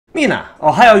Mina,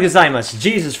 Ohio gozaimasu,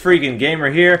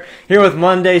 JesusFreakinGamer here with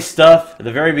Monday stuff at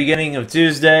the very beginning of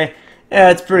Tuesday. Yeah,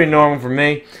 it's pretty normal for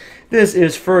me. This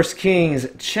is 1 Kings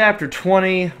chapter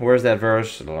 20. Where's that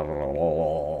verse?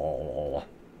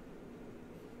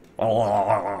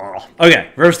 Okay,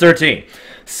 verse 13.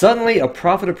 Suddenly a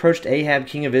prophet approached Ahab,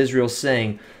 king of Israel,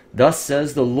 saying, "Thus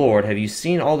says the Lord, have you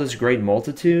seen all this great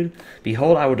multitude?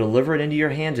 Behold, I will deliver it into your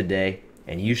hand today,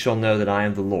 and you shall know that I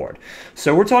am the Lord."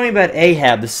 So we're talking about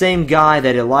Ahab, the same guy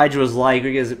that Elijah was like,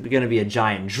 there's going to be a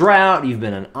giant drought, you've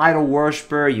been an idol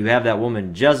worshiper, you have that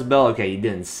woman Jezebel. Okay, you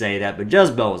didn't say that, but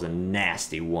Jezebel was a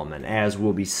nasty woman, as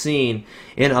will be seen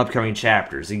in upcoming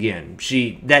chapters. Again,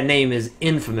 that name is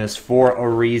infamous for a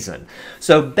reason.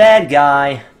 So bad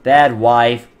guy, bad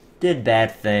wife, did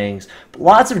bad things.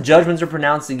 Lots of judgments are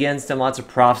pronounced against him, lots of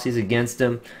prophecies against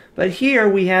him. But here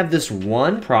we have this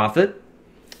one prophet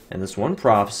and this one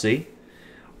prophecy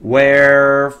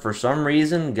where, for some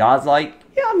reason, God's like,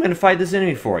 yeah, I'm going to fight this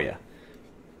enemy for you.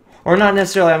 Or not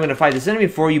necessarily I'm going to fight this enemy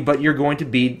for you, but you're going to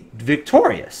be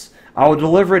victorious. I will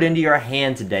deliver it into your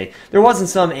hand today. There wasn't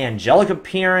some angelic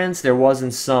appearance. There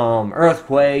wasn't some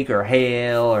earthquake or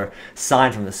hail or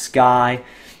sign from the sky.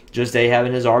 Just Ahab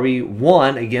and his army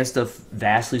won against a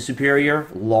vastly superior,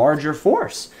 larger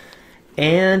force.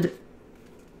 And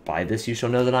by this you shall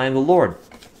know that I am the Lord.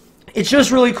 It's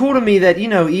just really cool to me that, you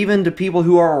know, even to people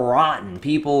who are rotten,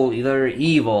 people that are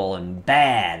evil and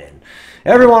bad, and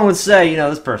everyone would say, you know,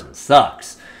 this person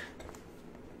sucks.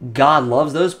 God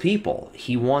loves those people.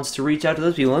 He wants to reach out to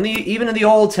those people. And even in the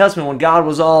Old Testament, when God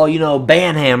was all, you know,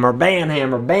 banhammer,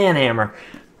 banhammer, banhammer,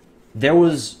 there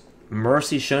was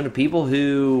mercy shown to people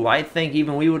who I think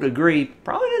even we would agree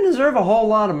probably didn't deserve a whole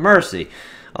lot of mercy.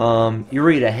 You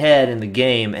read ahead in the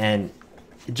game and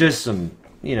just some,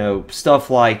 you know, stuff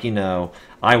like, you know,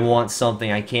 I want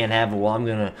something, I can't have it, well, I'm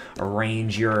going to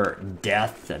arrange your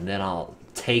death and then I'll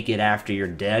take it after you're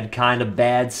dead kind of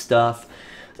bad stuff.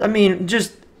 I mean,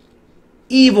 just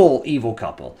evil, evil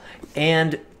couple.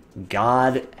 And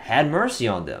God had mercy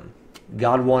on them.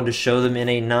 God wanted to show them in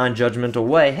a non-judgmental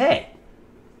way, hey,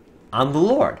 I'm the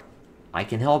Lord. I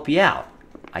can help you out.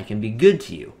 I can be good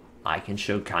to you. I can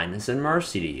show kindness and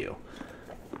mercy to you.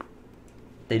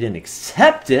 They didn't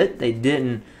accept it. They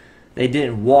didn't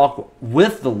walk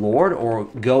with the Lord or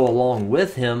go along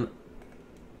with him.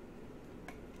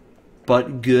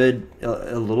 But good,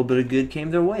 a little bit of good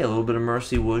came their way. A little bit of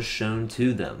mercy was shown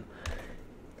to them.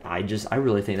 I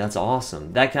really think that's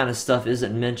awesome. That kind of stuff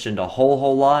isn't mentioned a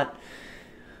whole lot.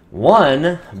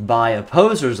 One, by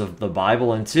opposers of the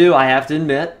Bible, and two, I have to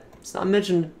admit, it's not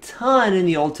mentioned a ton in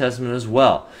the Old Testament as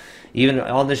well. Even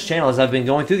on this channel, as I've been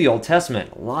going through the Old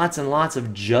Testament, lots and lots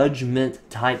of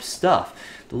judgment-type stuff.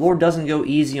 The Lord doesn't go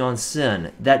easy on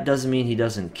sin. That doesn't mean he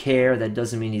doesn't care. That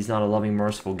doesn't mean he's not a loving,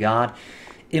 merciful God.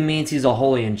 It means he's a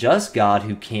holy and just God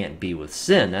who can't be with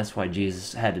sin. That's why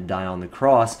Jesus had to die on the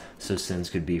cross, so sins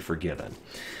could be forgiven.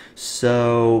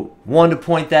 So, wanted to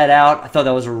point that out. I thought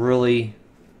that was a really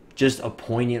just a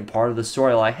poignant part of the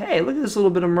story. Like, hey, look at this little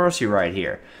bit of mercy right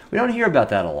here. We don't hear about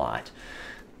that a lot.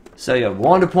 So yeah,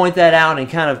 wanted to point that out and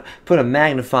kind of put a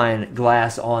magnifying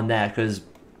glass on that because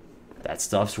that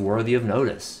stuff's worthy of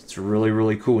notice. It's really,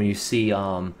 really cool when you see, you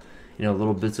know,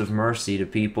 little bits of mercy to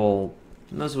people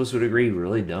most of us would agree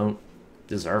really don't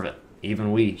deserve it.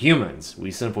 Even we humans,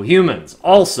 we simple humans,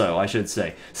 also, I should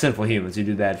say, sinful humans who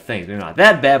do bad things. They're not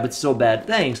that bad, but still bad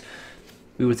things.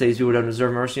 We would say these people don't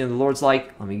deserve mercy, and the Lord's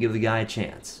like, let me give the guy a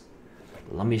chance.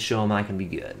 Let me show him I can be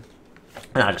good.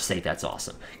 And I just think that's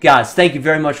awesome. Guys, thank you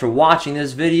very much for watching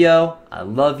this video. I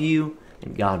love you,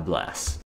 and God bless.